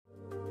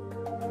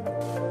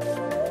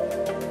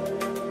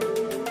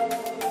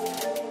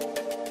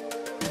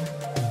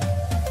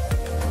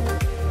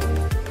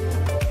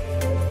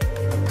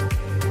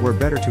Where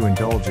better to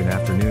indulge in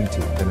afternoon tea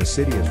than a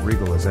city as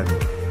regal as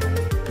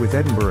Edinburgh. With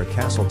Edinburgh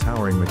Castle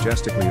towering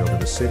majestically over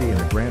the city and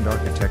the grand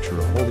architecture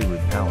of Holyrood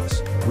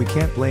Palace, we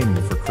can't blame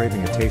you for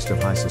craving a taste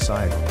of high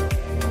society.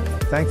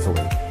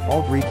 Thankfully,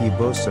 Old Reekie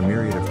boasts a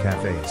myriad of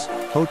cafes,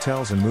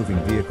 hotels and moving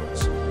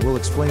vehicles, we'll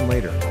explain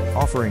later,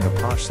 offering a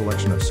posh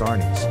selection of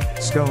sarnies,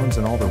 scones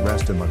and all the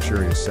rest in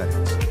luxurious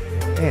settings.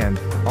 And,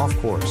 of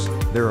course,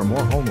 there are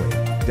more homely,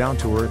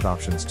 down-to-earth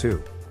options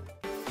too.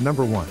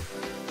 Number 1.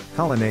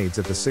 Colonnades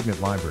at the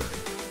Signet Library.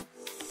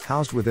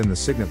 Housed within the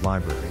Signet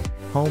Library,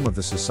 home of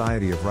the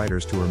Society of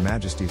Writers to Her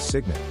Majesty's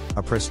Signet,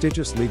 a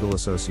prestigious legal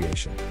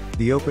association,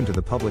 the open to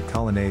the public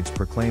colonnades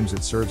proclaims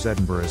it serves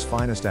Edinburgh's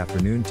finest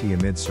afternoon tea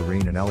amid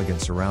serene and elegant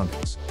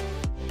surroundings.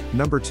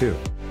 Number 2.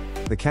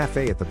 The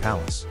Café at the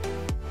Palace.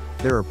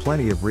 There are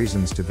plenty of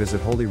reasons to visit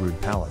Holyrood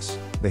Palace,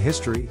 the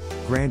history,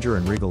 grandeur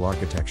and regal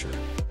architecture.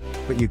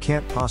 But you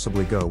can't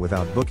possibly go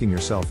without booking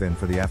yourself in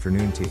for the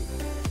afternoon tea.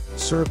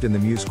 Served in the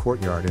Mews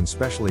courtyard in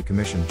specially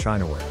commissioned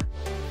chinaware.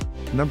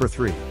 Number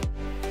 3.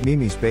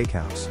 Mimi's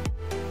Bakehouse.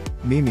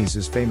 Mimi's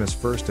is famous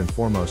first and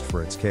foremost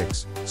for its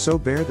cakes, so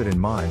bear that in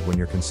mind when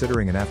you're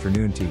considering an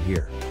afternoon tea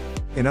here.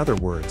 In other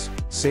words,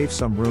 save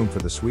some room for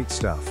the sweet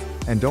stuff,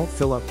 and don't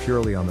fill up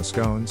purely on the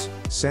scones,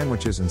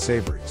 sandwiches and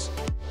savories.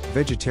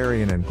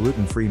 Vegetarian and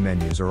gluten-free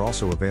menus are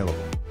also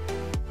available.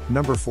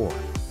 Number 4.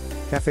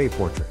 Café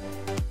Portrait.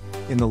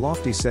 In the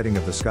lofty setting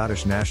of the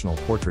Scottish National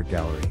Portrait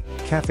Gallery,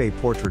 Café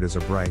Portrait is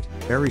a bright,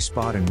 airy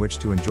spot in which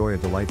to enjoy a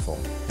delightful,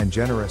 and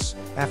generous,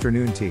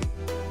 afternoon tea.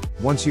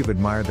 Once you've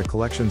admired the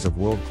collections of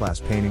world-class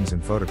paintings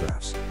and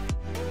photographs.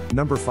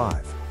 Number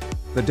 5.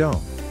 The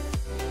Dome.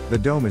 The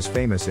Dome is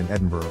famous in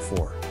Edinburgh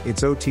for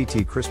its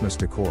OTT Christmas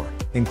decor,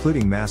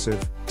 including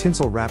massive,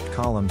 tinsel-wrapped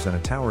columns and a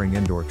towering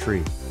indoor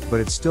tree, but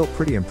it's still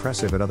pretty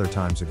impressive at other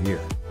times of year.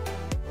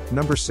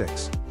 Number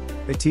 6.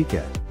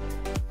 Etiquette.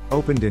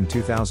 Opened in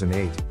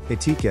 2008,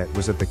 Etiquette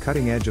was at the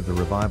cutting edge of the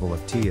revival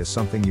of tea as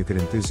something you could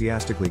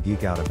enthusiastically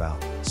geek out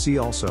about. See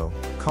also,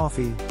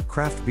 coffee,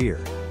 craft beer,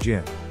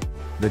 gin.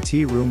 The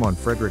tea room on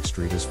Frederick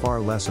Street is far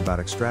less about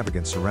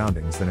extravagant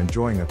surroundings than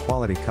enjoying a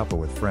quality cuppa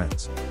with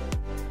friends.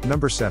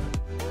 Number 7.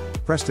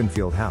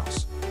 Prestonfield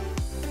House.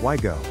 Why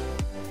go?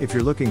 If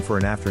you're looking for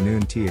an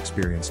afternoon tea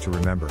experience to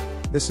remember,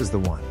 this is the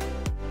one.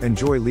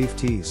 Enjoy leaf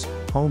teas,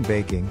 home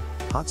baking,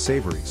 hot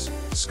savories,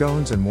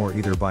 scones and more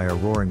either by a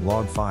roaring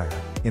log fire,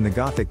 in the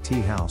Gothic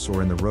tea house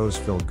or in the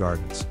rose-filled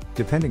gardens,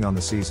 depending on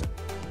the season.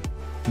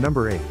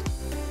 Number 8.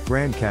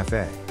 Grand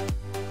Café.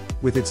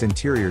 With its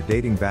interior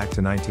dating back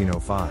to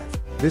 1905,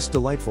 this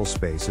delightful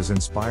space is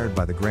inspired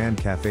by the grand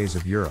cafes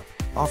of Europe,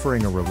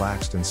 offering a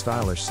relaxed and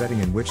stylish setting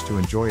in which to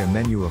enjoy a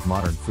menu of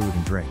modern food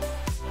and drink.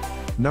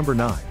 Number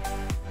 9.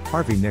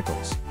 Harvey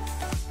Nichols.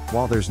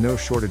 While there's no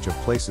shortage of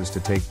places to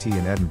take tea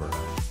in Edinburgh,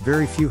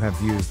 very few have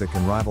views that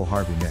can rival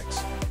Harvey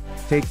Nichols.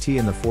 Take tea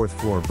in the 4th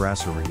floor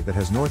brasserie that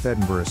has North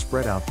Edinburgh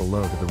spread out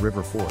below to the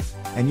River Forth,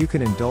 and you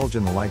can indulge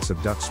in the likes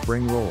of duck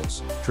spring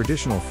rolls,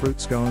 traditional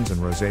fruit scones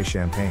and rosé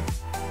champagne.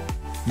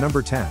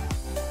 Number 10.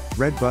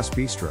 Red Bus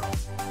Bistro.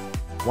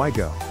 Why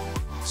go?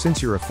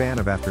 Since you're a fan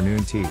of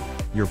afternoon tea,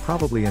 you're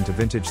probably into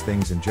vintage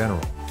things in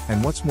general,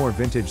 and what's more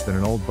vintage than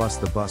an old bus?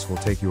 The bus will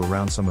take you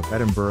around some of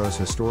Edinburgh's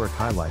historic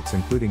highlights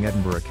including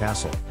Edinburgh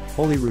Castle,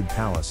 Holyrood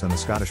Palace and the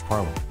Scottish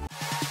Parliament.